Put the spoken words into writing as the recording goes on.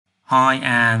Hi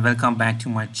and welcome back to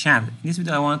my channel. In this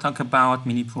video I want to talk about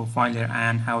Mini Profiler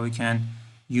and how you can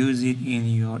use it in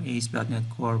your ASP.NET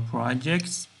Core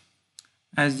projects.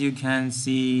 As you can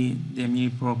see, the Mini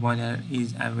Profiler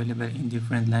is available in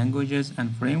different languages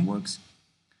and frameworks.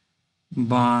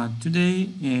 But today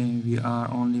we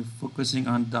are only focusing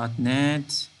on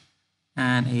 .NET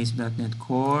and ASP.NET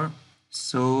Core.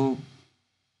 So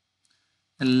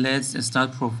let's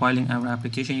start profiling our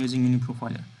application using Mini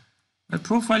Profiler.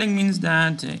 Profiling means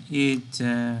that it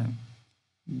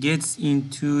gets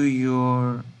into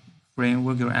your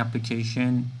framework, your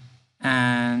application,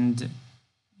 and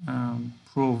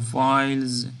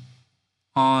profiles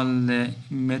all the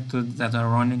methods that are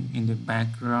running in the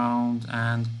background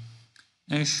and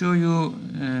show you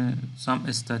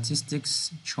some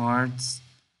statistics charts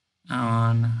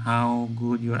on how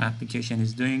good your application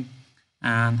is doing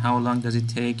and how long does it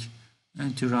take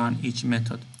to run each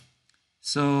method.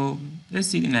 So let's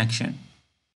see it in action.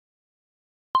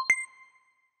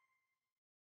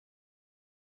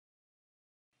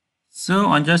 So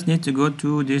I just need to go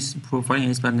to this profile in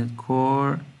ASP.NET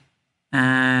Core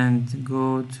and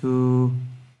go to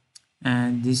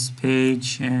this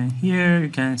page. Here you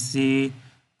can see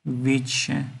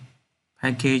which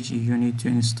package you need to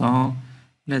install.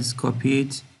 Let's copy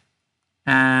it,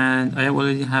 and I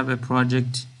already have a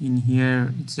project in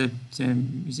here.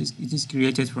 It is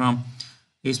created from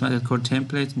ASP.NET Core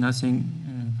template,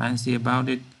 nothing fancy about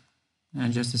it,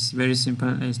 and just a very simple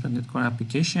ASP.NET Core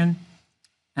application.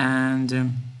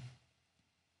 And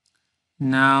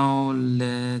now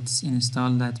let's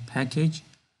install that package.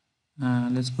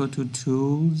 Let's go to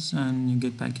tools and you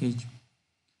get package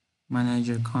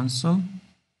manager console,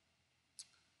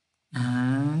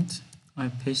 and I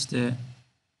paste the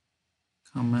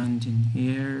command in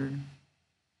here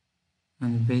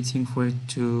and waiting for it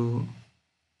to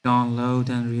download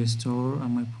and restore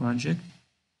on my project.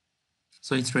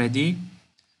 So it's ready.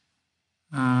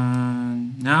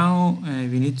 Now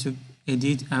we need to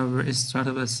edit our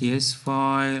startup.cs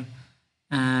file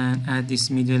and add this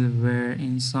middleware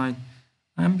inside.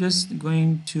 I'm just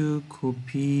going to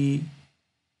copy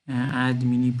and add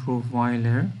Mini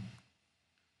Profiler.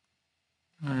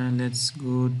 Let's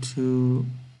go to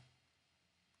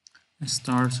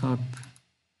startup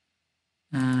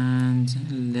and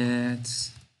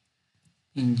let's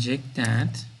inject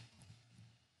that.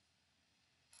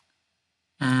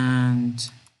 And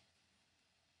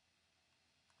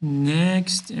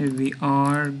next we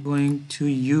are going to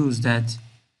use that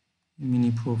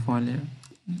Mini Profiler.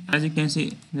 As you can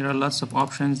see, there are lots of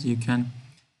options you can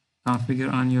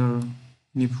configure on your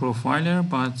Mini Profiler,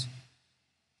 but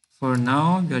for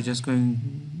now we are just going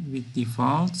with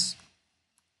defaults.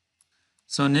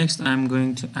 So next I'm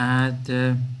going to add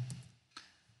the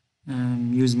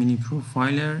use Mini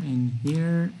Profiler in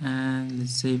here, and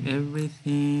let's save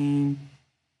everything.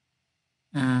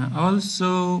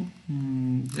 Also,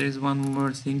 there's one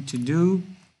more thing to do.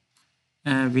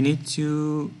 We need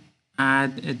to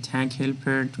add a tag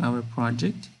helper to our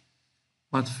project,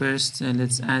 but first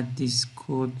let's add this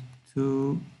code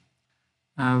to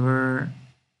our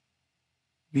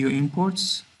view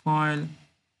imports file.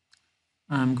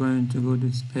 I'm going to go to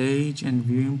this page and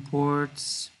view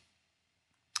imports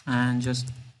and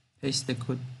just paste the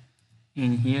code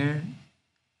in here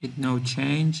with no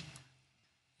change.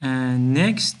 And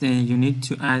next you need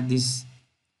to add this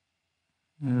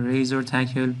razor tag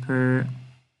helper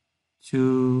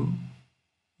to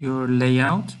your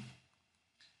layout,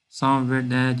 somewhere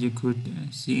that you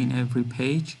could see in every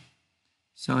page.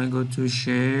 So I go to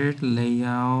shared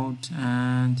layout,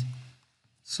 and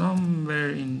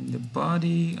somewhere in the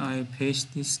body I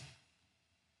paste this,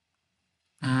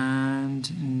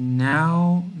 and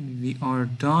now we are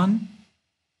done.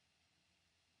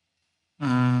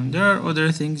 There are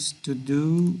other things to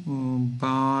do,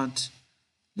 but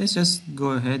let's just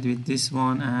go ahead with this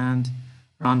one and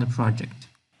run the project.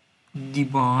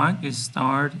 Debug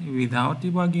start without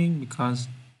debugging because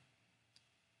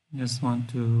I just want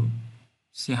to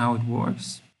see how it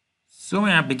works. So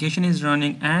my application is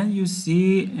running, and you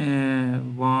see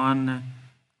one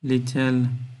little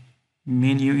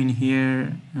menu in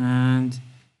here, and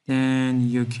then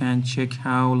you can check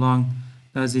how long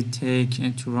does it take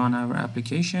to run our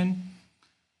application.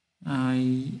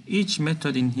 Each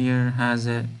method in here has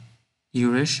a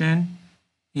duration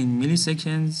in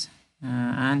milliseconds,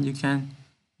 and you can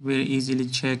very easily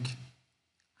check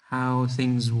how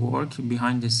things work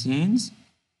behind the scenes.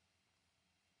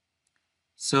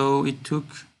 So it took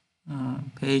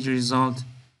page result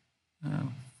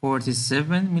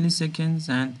 47 milliseconds,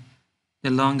 and the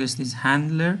longest is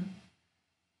handler,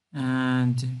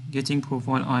 and getting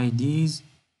profile IDs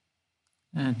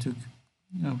took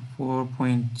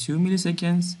 4.2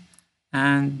 milliseconds,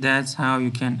 and that's how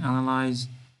you can analyze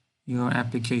your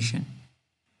application.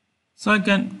 So I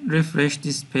can refresh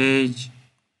this page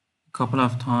a couple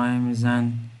of times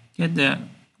and get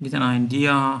an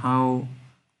idea how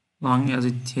long does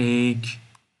it take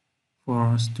for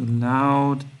us to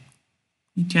load.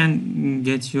 It can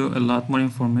get you a lot more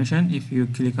information if you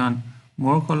click on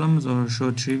more columns or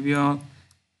show trivial,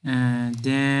 and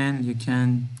then you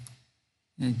can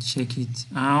check it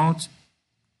out.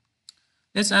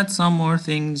 Let's add some more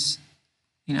things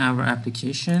in our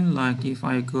application. Like if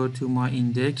I go to my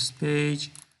index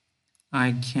page,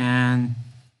 I can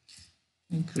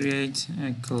create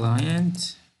a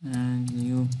client and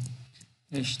new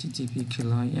HTTP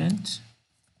client,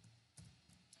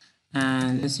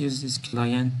 and let's use this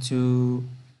client to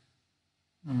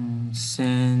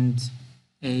send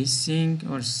async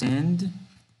or send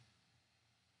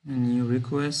a new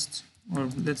request, or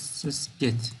let's just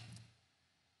get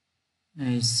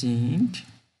async,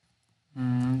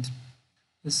 and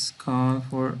let's call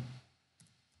for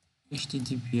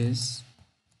https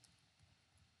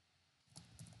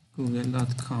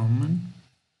google.com,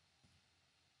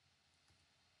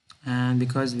 and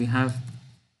because we have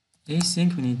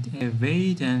async we need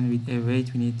await, and with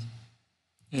await we need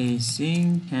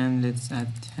async, and let's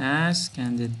add task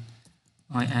and the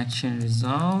action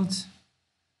result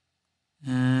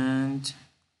and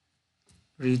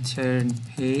return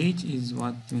page is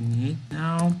what we need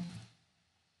now.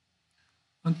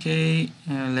 Okay,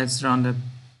 let's run the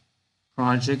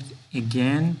project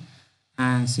again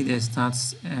and see the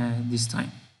stats this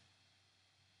time.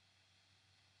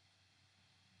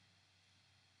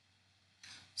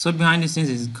 So behind the scenes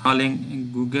is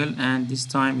calling Google, and this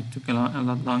time it took a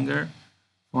lot longer,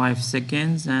 5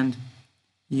 seconds, and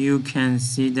you can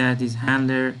see that this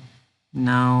handler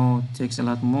now takes a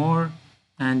lot more,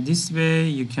 and this way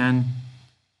you can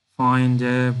find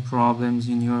the problems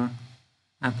in your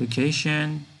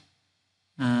application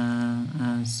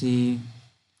and see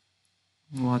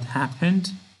what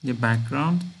happened in the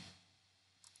background.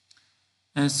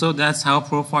 And so that's how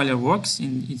Profiler works.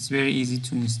 It's very easy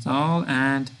to install,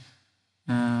 and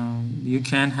you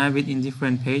can have it in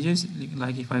different pages.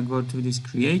 Like if I go to this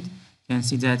create, you can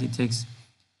see that it takes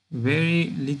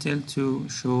very little to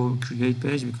show create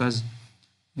page because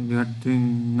we are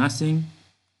doing nothing.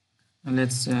 And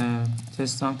let's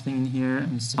test something in here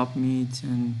and submit,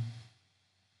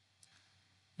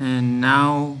 and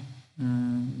now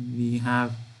we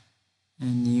have a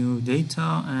new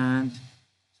data and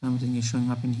something is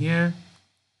showing up in here,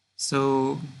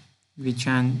 so we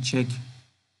can check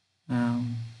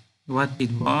what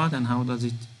did what and how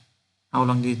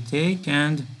long did it take,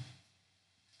 and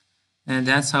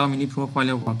that's how Mini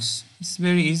Profiler works. It's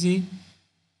very easy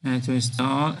to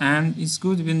install, and it's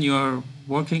good when you're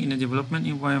working in a development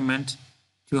environment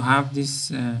to have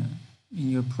this in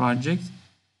your project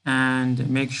and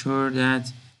make sure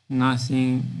that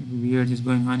nothing weird is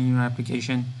going on in your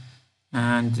application.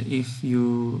 And if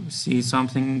you see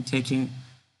something taking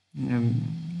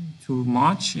too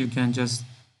much, you can just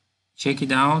check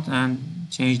it out and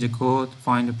change the code,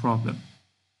 find the problem.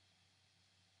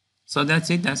 So that's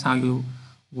it. That's how you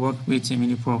work with a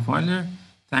Mini Profiler.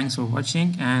 Thanks for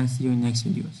watching, and see you in next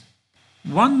videos.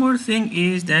 One more thing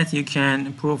is that you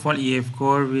can profile EF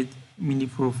core with Mini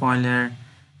Profiler,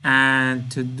 and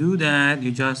to do that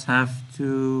you just have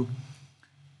to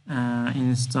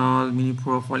install Mini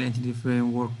Profile Entity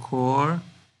Framework core,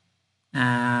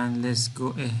 and let's go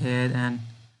ahead and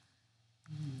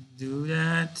do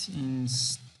that.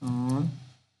 Install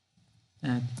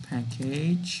that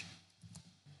package.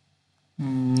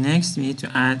 Next we need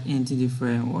to add Entity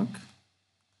Framework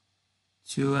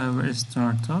to our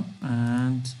startup,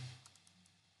 and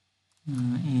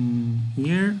in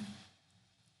here.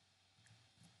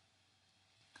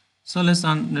 So let's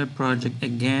run the project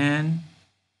again.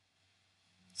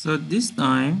 So this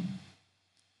time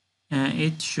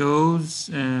it shows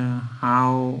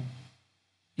how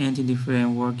Entity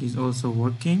Framework is also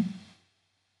working,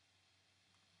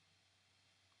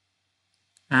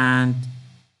 and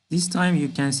this time you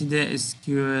can see the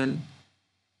SQL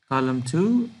column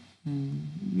 2.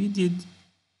 We did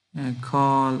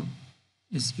call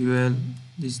SQL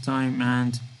this time,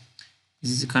 and this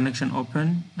is a connection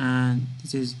open, and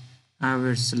this is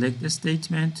our select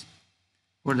statement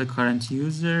for the current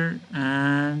user,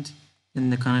 and then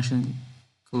the connection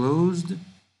closed.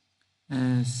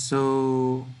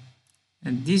 So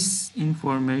this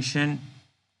information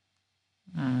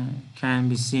can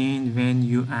be seen when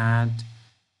you add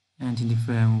Entity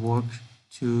Framework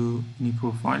to Mini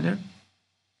Profiler,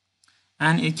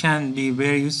 and it can be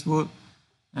very useful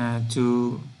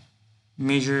to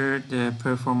measure the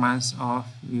performance of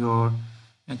your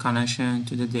connection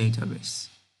to the database.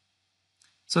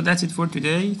 So that's it for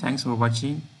today. Thanks for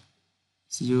watching.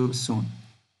 See you soon.